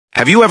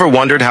Have you ever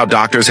wondered how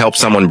doctors help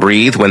someone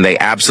breathe when they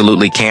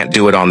absolutely can't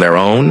do it on their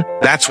own?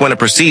 That's when a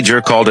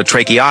procedure called a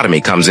tracheotomy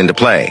comes into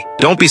play.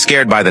 Don't be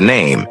scared by the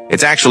name.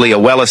 It's actually a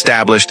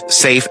well-established,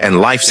 safe, and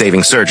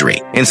life-saving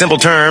surgery. In simple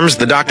terms,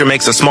 the doctor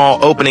makes a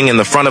small opening in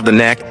the front of the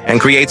neck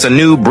and creates a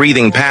new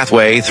breathing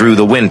pathway through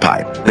the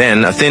windpipe.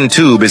 Then, a thin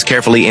tube is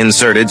carefully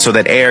inserted so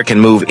that air can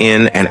move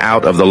in and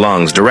out of the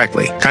lungs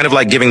directly, kind of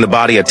like giving the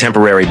body a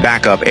temporary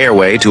backup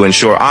airway to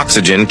ensure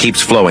oxygen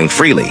keeps flowing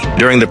freely.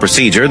 During the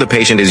procedure, the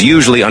patient is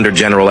usually under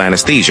general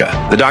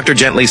anesthesia. The doctor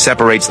gently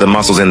separates the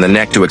muscles in the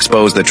neck to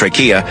expose the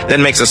trachea,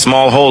 then makes a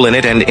small hole in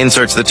it and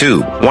inserts the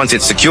tube. Once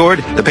it's secured,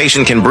 the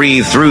patient can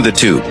breathe through the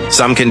tube.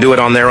 Some can do it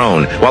on their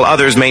own, while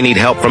others may need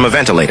help from a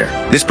ventilator.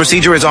 This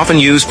procedure is often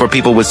used for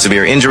people with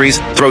severe injuries,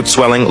 throat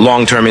swelling,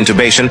 long-term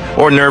intubation,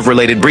 or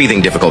nerve-related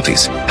breathing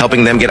difficulties,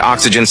 helping them get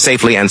oxygen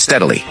safely and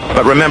steadily.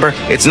 But remember,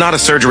 it's not a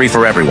surgery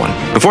for everyone.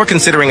 Before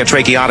considering a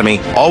tracheotomy,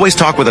 always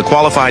talk with a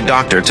qualified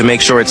doctor to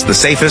make sure it's the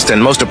safest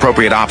and most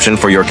appropriate option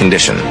for your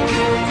condition.